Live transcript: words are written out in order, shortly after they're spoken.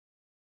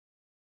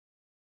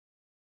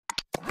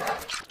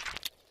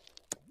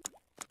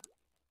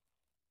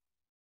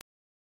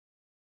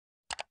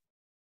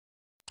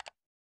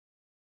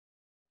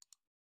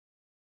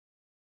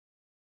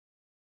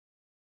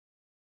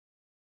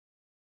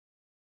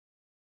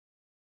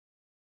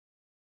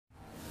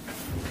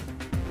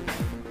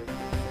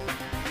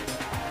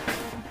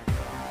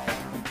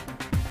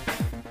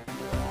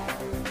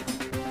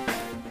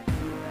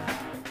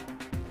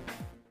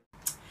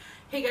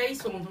Hey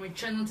guys, welcome to my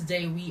channel.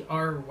 Today we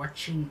are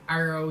watching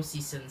Arrow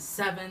Season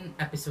 7,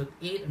 Episode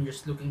 8. I'm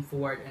just looking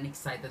forward and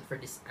excited for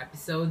this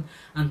episode.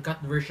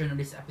 Uncut version of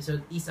this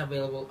episode is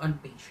available on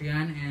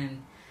Patreon.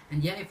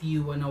 And yeah, if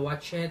you wanna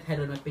watch it, head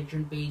on my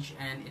Patreon page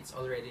and it's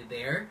already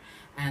there.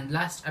 And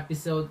last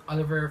episode,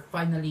 Oliver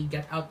finally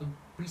got out of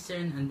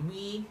prison and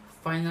we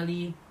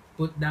finally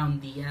put down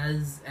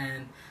Diaz,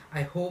 and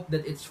I hope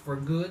that it's for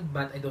good,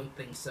 but I don't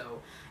think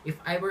so. If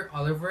I were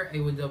Oliver, I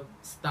would have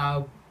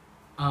stabbed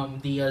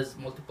Diaz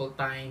multiple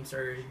times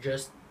or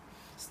just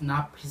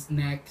snap his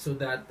neck so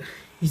that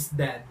he's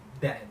dead.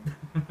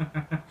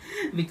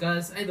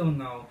 Because I don't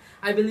know,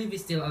 I believe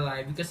he's still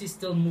alive because he's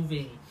still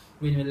moving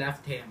when we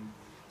left him.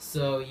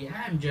 So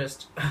yeah, I'm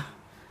just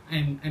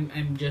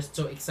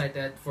so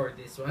excited for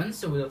this one.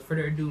 So without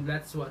further ado,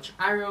 let's watch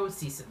Arrow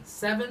Season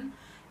 7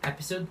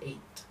 Episode 8.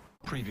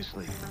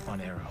 Previously on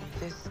Arrow.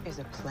 This is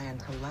a plan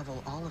to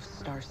level all of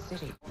Star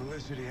City.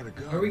 Felicity had a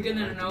gun. Are we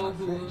gonna know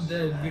who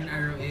the Green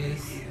Arrow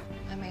is?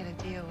 I made a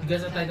deal with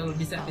Because the title of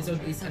this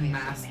episode is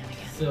Unmasked,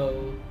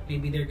 so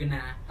maybe they're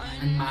gonna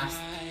unmask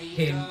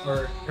him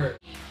or her.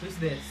 Who's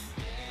this?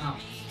 Oh,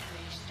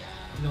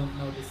 I don't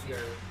know this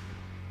girl.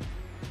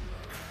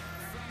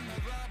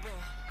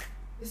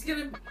 It's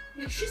gonna.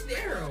 She's the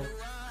Arrow.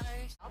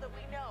 Now that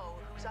we know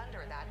who's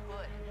under that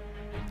hood.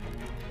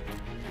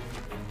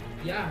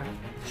 Yeah,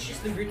 she's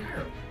the Green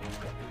Arrow.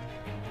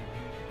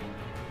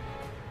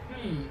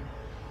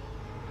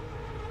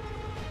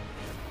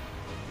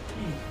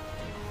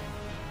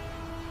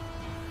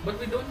 But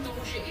we don't know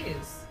who she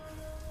is.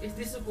 Is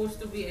this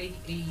supposed to be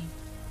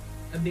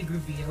a big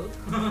reveal?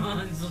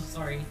 I'm so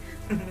sorry.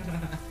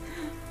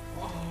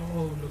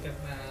 Oh, look at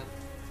that.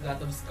 A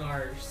lot of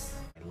scars.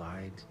 I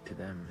lied to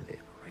them. They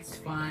have a right It's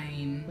to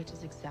fine. Which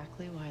is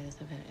exactly why this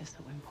event is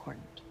so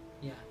important.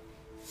 Yeah.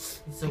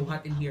 It's so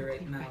hot in here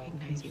right now. I'm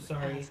Recognize you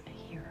sorry. as a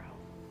hero.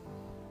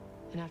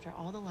 And after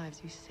all the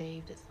lives you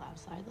saved at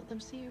Slabside, let them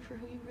see you for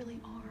who you really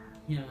are.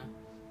 Yeah.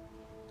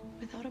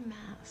 Without a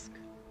mask.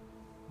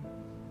 I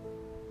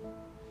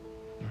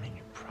mean,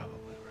 you're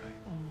probably right.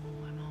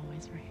 Oh, I'm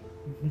always right.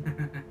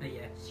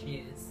 Yeah,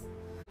 she is.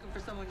 Looking for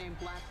someone named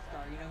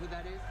Blackstar. You know who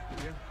that is?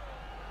 Yeah.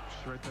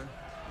 She's right there.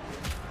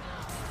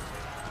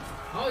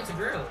 Oh, it's a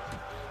girl.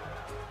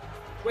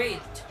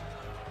 Wait.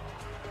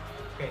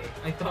 Okay,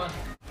 I thought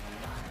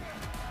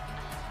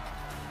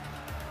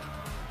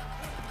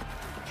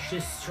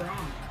she's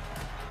strong.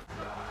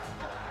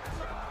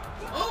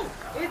 Oh,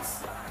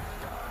 it's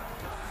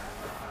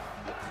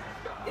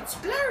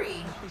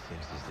Clary. She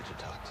seems easy to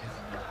talk to.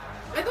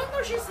 I don't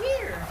know she's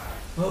here.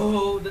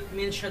 Oh, that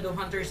means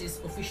Shadowhunters is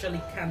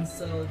officially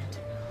cancelled.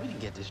 We didn't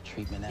get this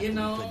treatment after You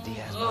know, we put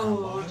Diaz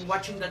oh, I'm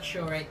watching that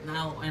show right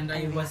now, and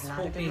I was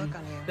hoping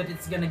that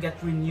it's gonna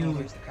get renewed.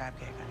 Here's the crab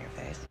cake on your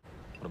face.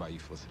 What about you,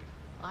 Felicity?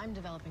 I'm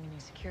developing a new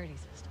security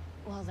system.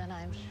 Well, then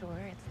I'm sure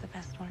it's the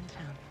best one in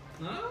town.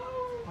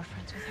 Oh, We're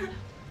friends with her now.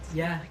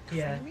 yeah,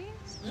 yeah.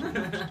 Relax.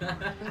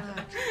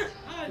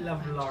 I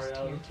love I'm just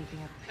Laurel. here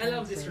keeping up I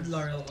love this with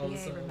Laurel PA,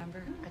 also.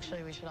 remember?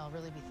 Actually, we should all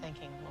really be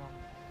thanking Laurel.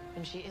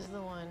 And she is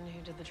the one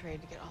who did the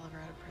trade to get Oliver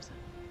out of prison.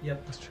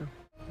 Yep. That's true.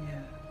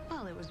 Yeah.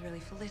 Well, it was really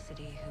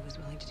Felicity who was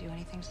willing to do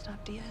anything to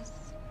stop Diaz.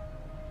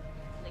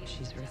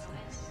 She's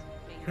ruthless.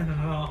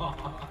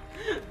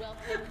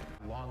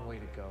 Long way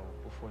to go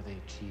before they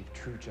achieve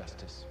true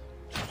justice.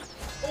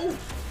 Oh!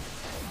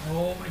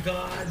 Oh my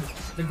god!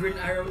 The Green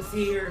Arrow is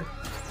here!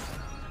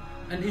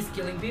 And he's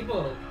killing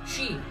people!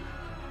 She!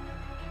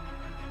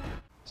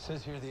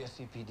 Says here the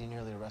SCPD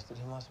nearly arrested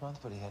him last month,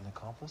 but he had an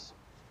accomplice.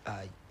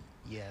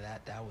 Yeah,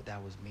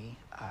 that was me.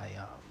 I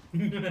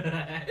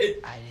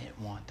didn't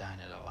want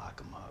Dinah to lock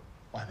him up.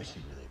 I bet she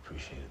really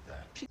appreciated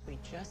that. We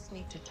just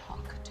need to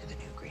talk to the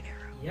new Green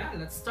Arrow. Yeah,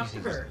 let's talk to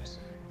Easy her. business.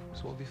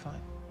 So we'll be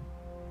fine.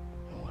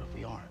 And what if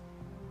we aren't?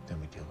 Then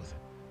we deal with it.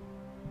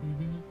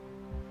 Mm-hmm.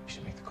 We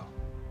should make the call.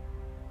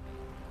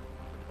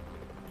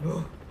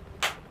 Oh.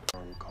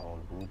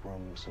 Called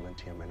Rubrum,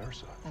 Silentium, and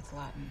Ursa. That's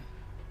Latin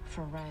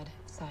for red,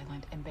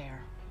 silent, and bear.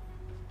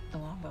 The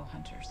longbow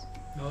hunters.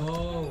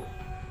 Oh.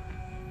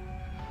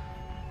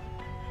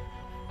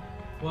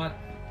 What?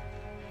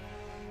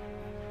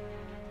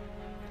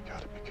 You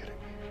gotta be kidding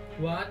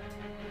me. What?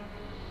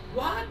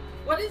 What?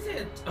 What is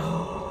it?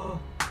 Oh.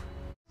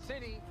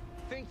 City,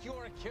 think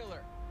you're a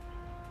killer.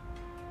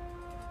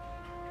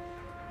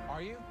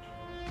 Are you?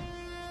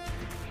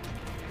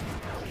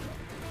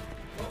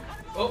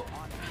 Oh.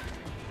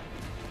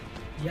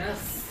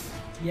 Yes.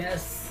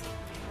 Yes.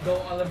 Go,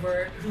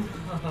 Oliver.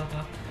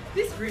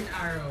 This Green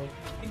Arrow.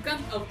 You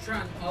can't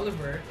outrun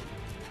Oliver.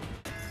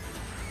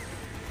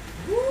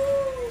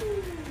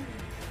 Woo!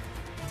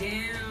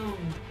 Damn.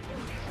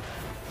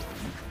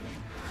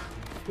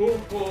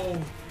 Oh, oh.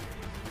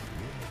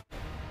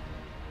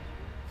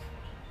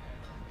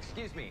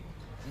 Excuse me,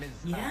 Ms.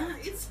 Yeah,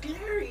 it's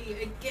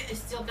scary. I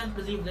still can't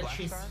believe that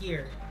she's Blackstar?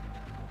 here.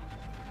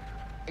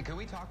 Hey, can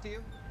we talk to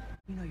you?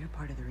 You know you're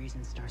part of the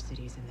reason Star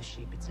City is in the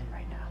shape it's in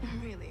right now.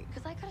 Really?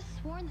 Because I could have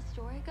sworn the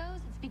story goes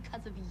it's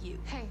because of you.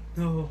 Hey,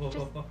 No.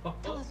 just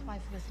tell us why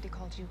Felicity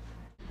called you.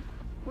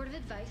 Word of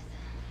advice.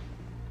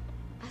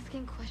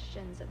 Asking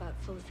questions about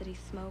Felicity's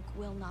smoke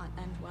will not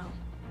end well.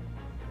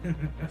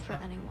 For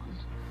anyone.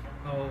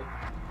 Oh.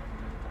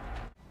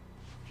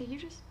 Hey, you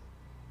just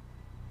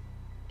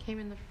came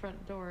in the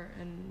front door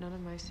and none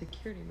of my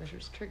security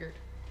measures triggered.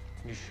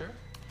 You sure?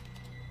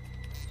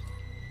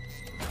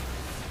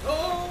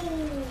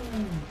 Oh!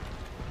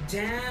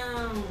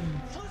 Down!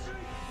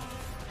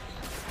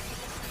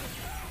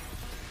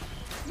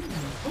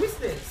 Who is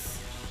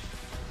this?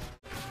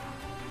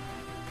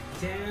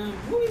 Damn,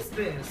 who is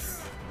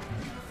this?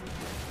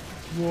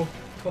 Whoa.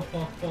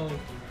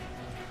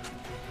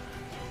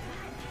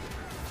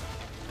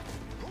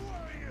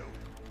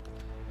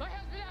 My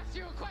husband asked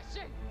you a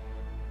question!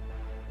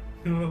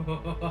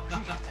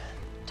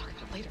 Talk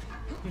about it later.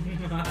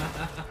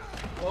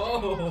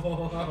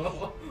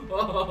 Oh.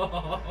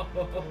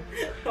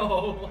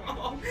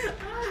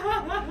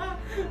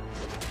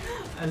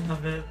 I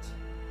love it.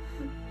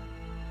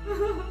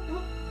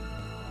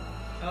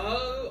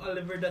 Oh,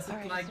 Oliver doesn't All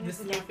right, like as soon as this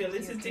the new doctor's here,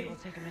 Felicity. We'll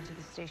take him into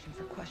the station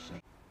for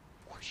questioning.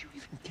 Where'd you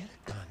even get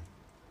a gun?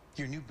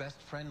 Your new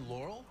best friend,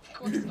 Laurel? Of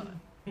course not.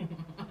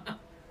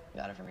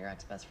 Got it from your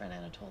ex-best friend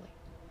Anatoly.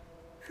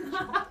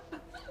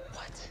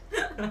 What?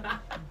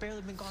 I've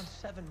barely been gone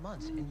 7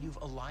 months, and you've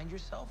aligned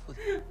yourself with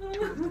two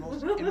of the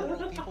most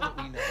immoral people that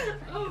we know.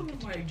 Oh my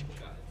god.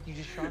 You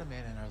just shot a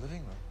man in our living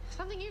room.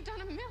 Something you've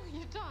done a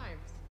million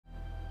times.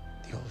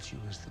 The old you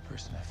is the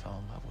person I fell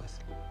in love with.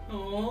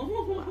 Oh.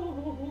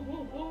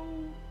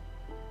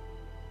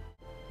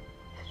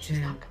 She's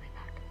Damn. not coming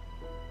back.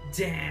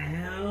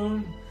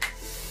 Damn.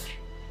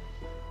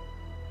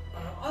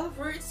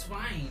 Oliver, it's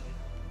fine.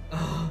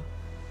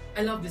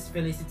 I love this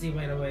Felicity,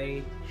 by the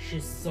way.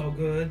 She's so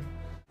good.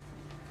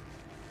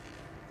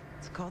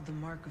 It's called the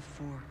Mark of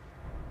Four.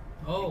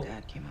 Oh. My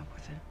dad came up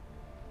with it.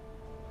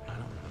 I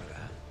don't remember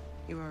that.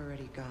 You were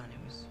already gone. It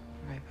was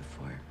right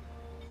before.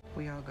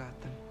 We all got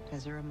them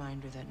as a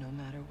reminder that no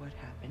matter what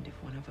happened, if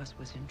one of us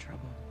was in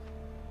trouble,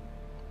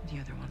 the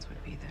other ones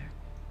would be there.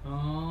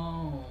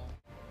 Oh.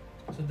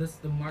 So that's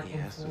the Mark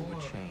Yeah, of so Four.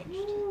 what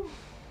changed? Ooh.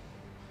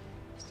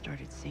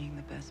 Started seeing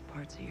the best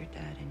parts of your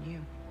dad in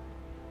you.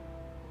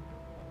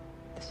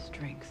 The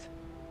strength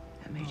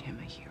that made him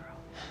a hero.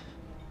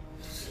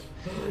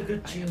 Oh, I got I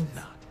chills. am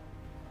not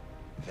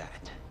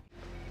that.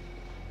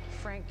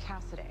 Frank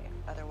Cassidy,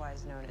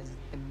 otherwise known as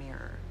the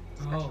Mirror,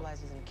 Oh.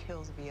 specializes in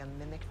kills via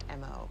mimicked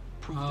MO.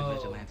 Proof Oh. the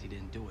vigilante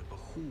didn't do it, but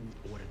who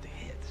ordered the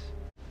hits?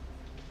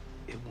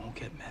 It won't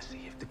get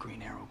messy if the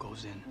Green Arrow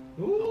goes in.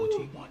 Ooh.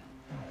 OG one.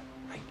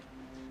 Right.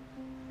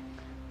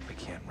 I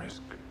can't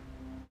risk.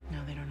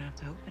 Now they don't have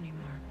to hope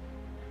anymore.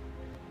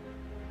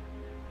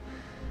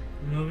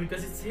 No,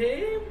 because it's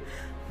him.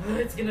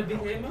 It's gonna be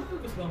him. Oh,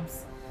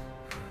 goosebumps.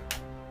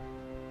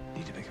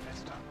 Need to make a pit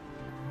stop.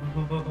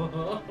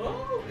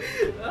 Oh,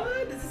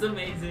 this is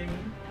amazing.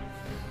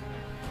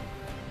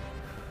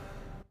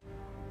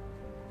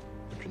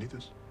 Don't you need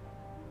this?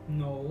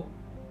 No.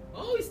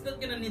 Oh, he's not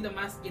gonna need a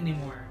mask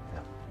anymore.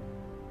 No.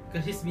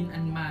 Because he's been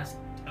unmasked.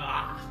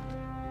 Ah.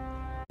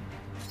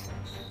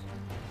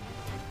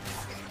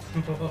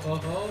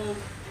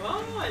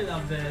 Oh, I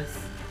love this.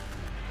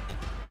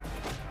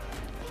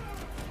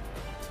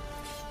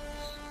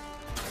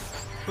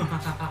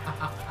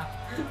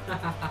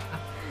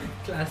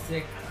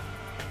 Classic.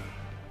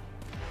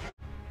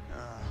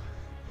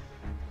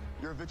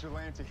 You're a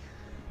vigilante.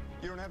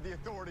 You don't have the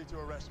authority to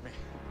arrest me.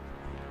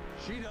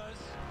 She does.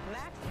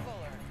 Max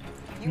Fuller,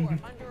 you are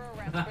under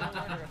arrest for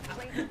the murder of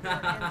Clayton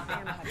Ford and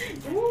Sam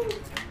Hutchinson. Woo.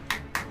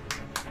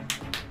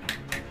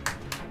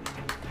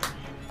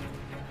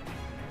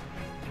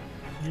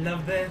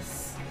 Love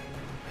this.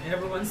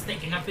 Everyone's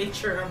taking a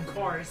picture, of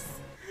course.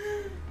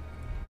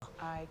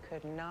 I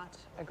could not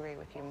agree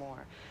with you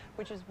more,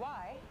 which is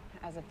why,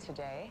 as of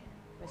today,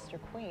 Mr.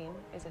 Queen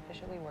is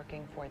officially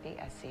working for the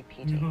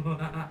SCPD.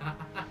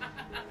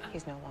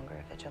 He's no longer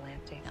a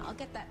vigilante. Now, I'll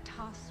get that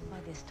tossed by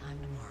this time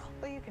tomorrow.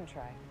 Well, you can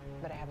try,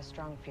 but I have a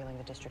strong feeling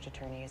the district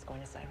attorney is going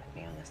to side with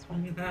me on this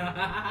one.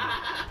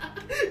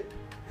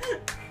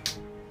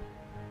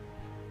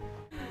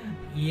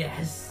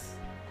 Yes.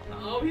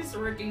 Oh, he's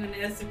working on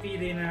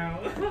SCPD now.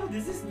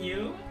 This is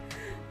new.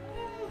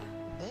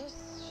 This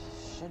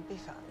should be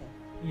fun.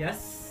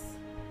 Yes.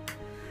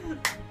 Take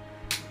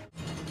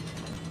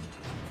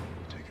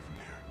it from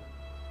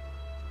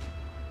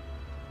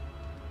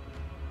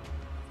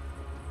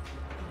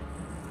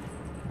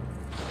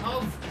here.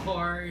 Of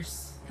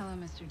course. Hello,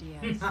 Mr.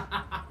 Diaz.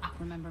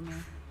 Remember me?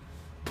 I'm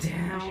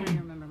Damn. sure you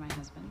remember my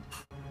husband.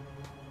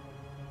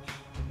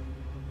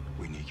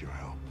 We need your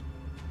help.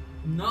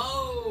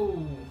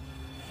 No.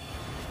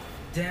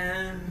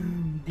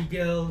 Damn,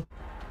 Diggle.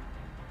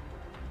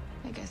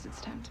 Hey, I guess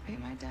it's time to pay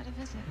my dad a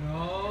visit.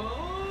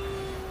 Oh,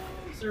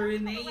 so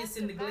Renee is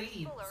in the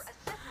glades.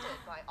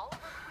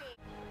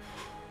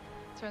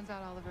 Turns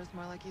out Oliver's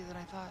more like you than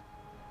I thought.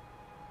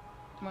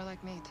 More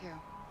like me,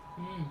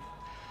 too.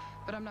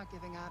 But I'm not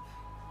giving up.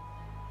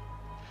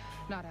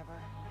 Not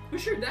ever.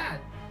 Who's your dad?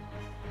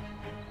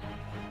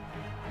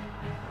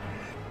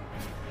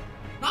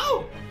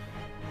 No!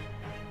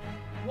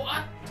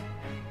 What?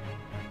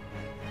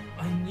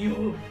 I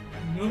knew.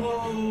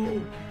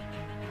 No!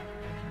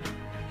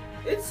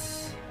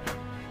 It's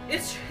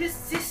his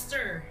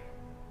sister.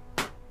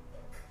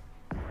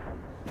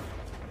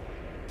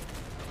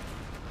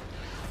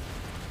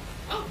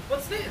 Oh,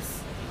 what's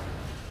this?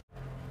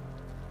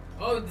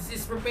 Oh, this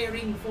is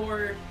preparing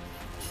for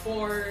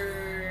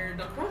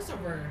the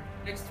crossover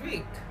next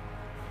week.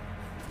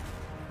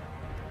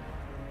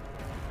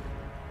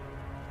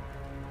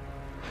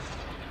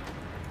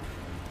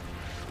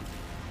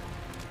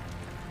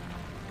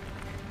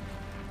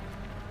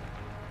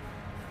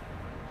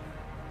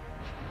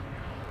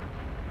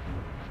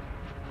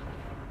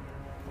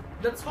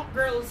 That's Hawk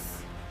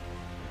Girls.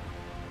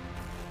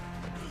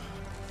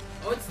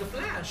 Oh, it's the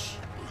Flash.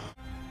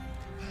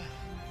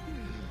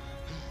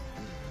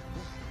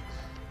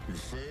 You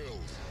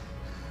failed.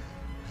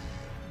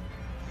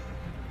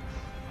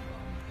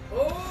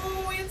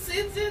 Oh, it's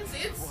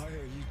Why are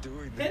you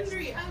doing this?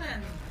 Henry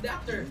Allen, the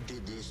actor. You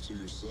did this to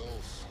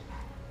yourself.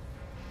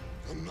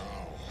 And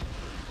now,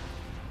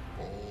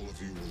 all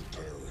of you will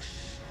perish.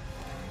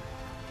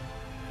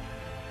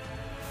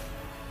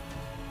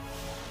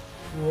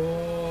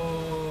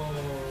 Whoa.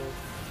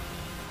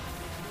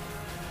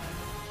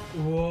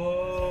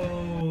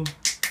 Whoa.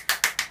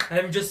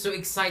 I'm just so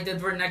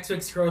excited for next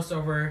week's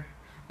crossover.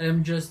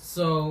 I'm just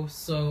so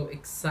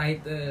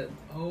excited.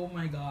 Oh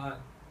my god.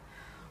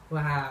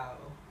 Wow.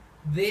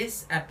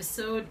 This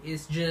episode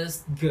is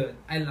just good.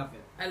 I love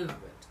it. I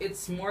love it.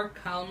 It's more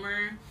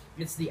calmer.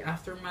 It's the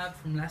aftermath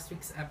from last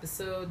week's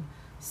episode.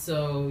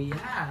 So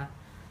yeah.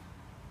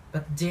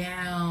 But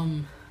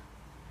damn.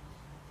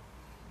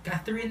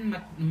 Catherine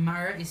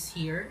McNamara is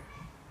here.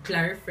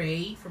 Claire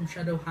Frey from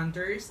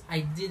Shadowhunters.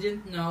 I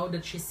didn't know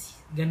that she's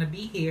gonna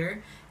be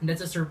here, and that's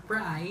a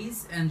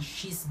surprise. And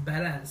she's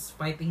badass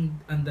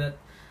fighting on the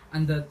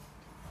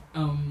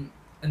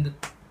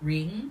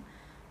ring.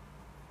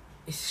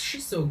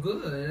 She's so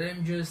good.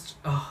 I'm just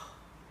oh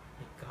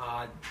my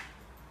god.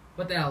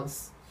 What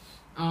else?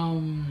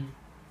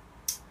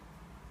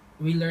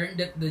 We learned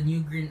that the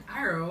new Green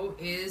Arrow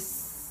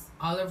is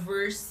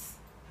Oliver's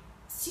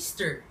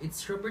sister.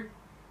 It's Robert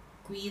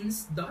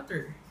Queen's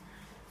daughter.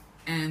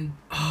 And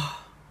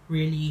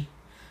really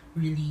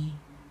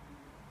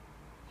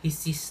his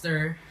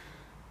sister.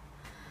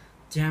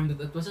 Damn,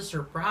 that was a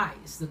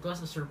surprise. That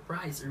was a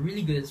surprise. A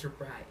really good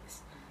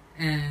surprise.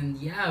 And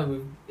yeah,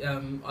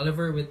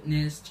 Oliver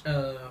witnessed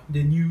the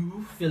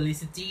new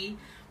Felicity,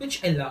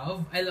 which I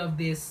love. I love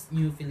this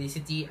new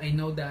Felicity. I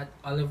know that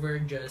Oliver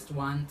just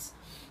wants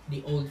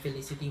the old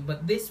Felicity,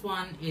 but this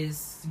one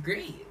is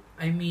great.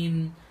 I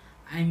mean,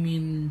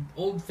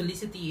 old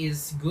Felicity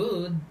is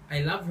good. I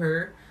love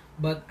her,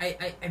 but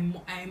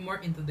I'm more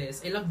into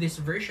this. I love this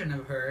version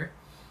of her,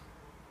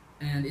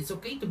 and it's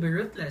okay to be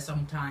ruthless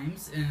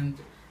sometimes. And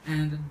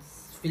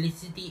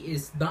Felicity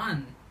is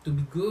done to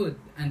be good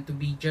and to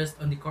be just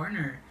on the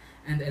corner,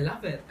 and I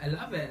love it. I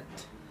love it.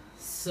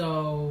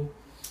 So,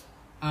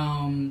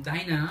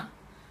 Dinah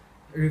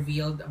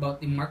revealed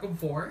about the Mark of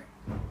Four.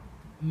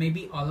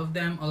 Maybe all of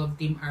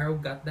Team Arrow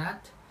got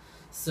that.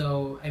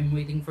 So I'm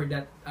waiting for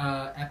that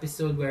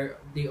episode where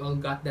they all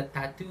got that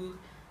tattoo.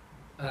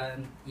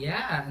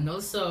 Yeah, and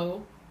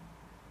also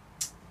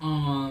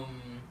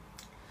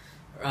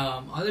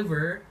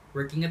Oliver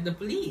working at the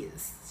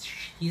police.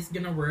 He's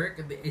gonna work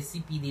at the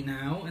SCPD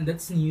now, and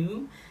that's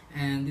new,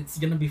 and it's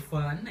gonna be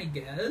fun, I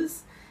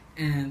guess.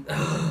 And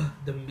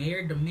the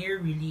mayor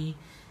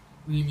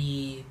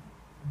really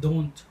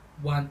don't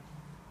want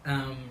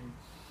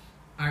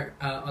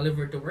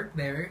Oliver to work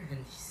there,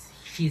 and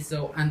she's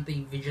so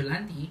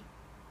anti-vigilante.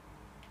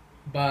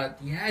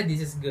 But yeah, this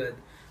is good.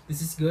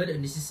 This is good,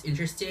 and this is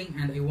interesting,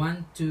 and I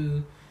want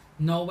to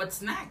know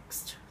what's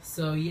next.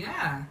 So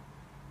yeah,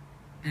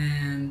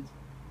 and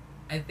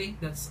I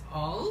think that's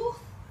all.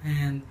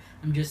 And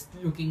I'm just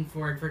looking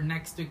forward for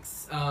next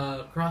week's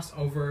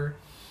crossover.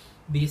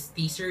 This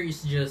teaser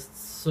is just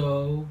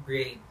so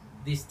great.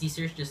 This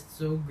teaser is just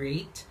so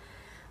great,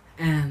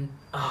 and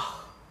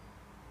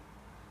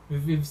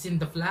we've seen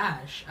the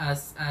Flash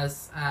as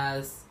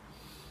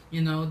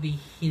you know, the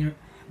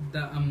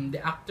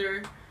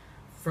actor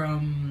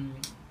from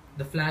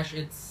the Flash.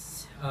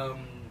 It's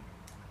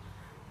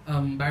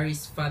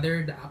Barry's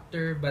father, the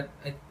actor, but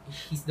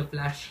he's the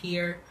Flash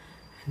here.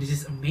 This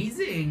is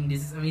amazing. This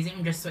is amazing.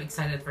 I'm just so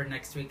excited for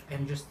next week.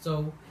 I'm just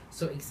so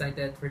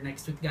excited for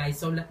next week, guys.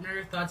 So let me know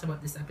your thoughts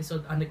about this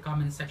episode on the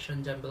comment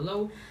section down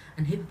below,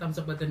 and hit the thumbs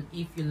up button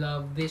if you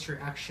love this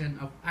reaction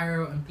of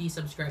Arrow, and please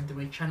subscribe to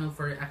my channel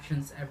for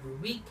reactions every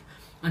week.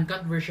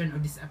 uncut version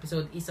of this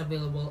episode is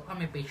available on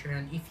my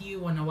Patreon. If you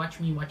wanna watch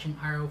me watching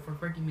Arrow for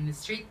 30 minutes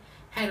straight,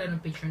 head on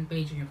the Patreon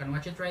page and you can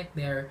watch it right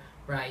there,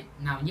 right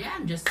now. Yeah,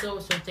 I'm just so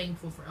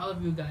thankful for all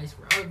of you guys,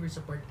 for all of your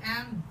support,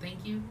 and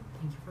thank you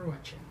for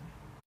watching.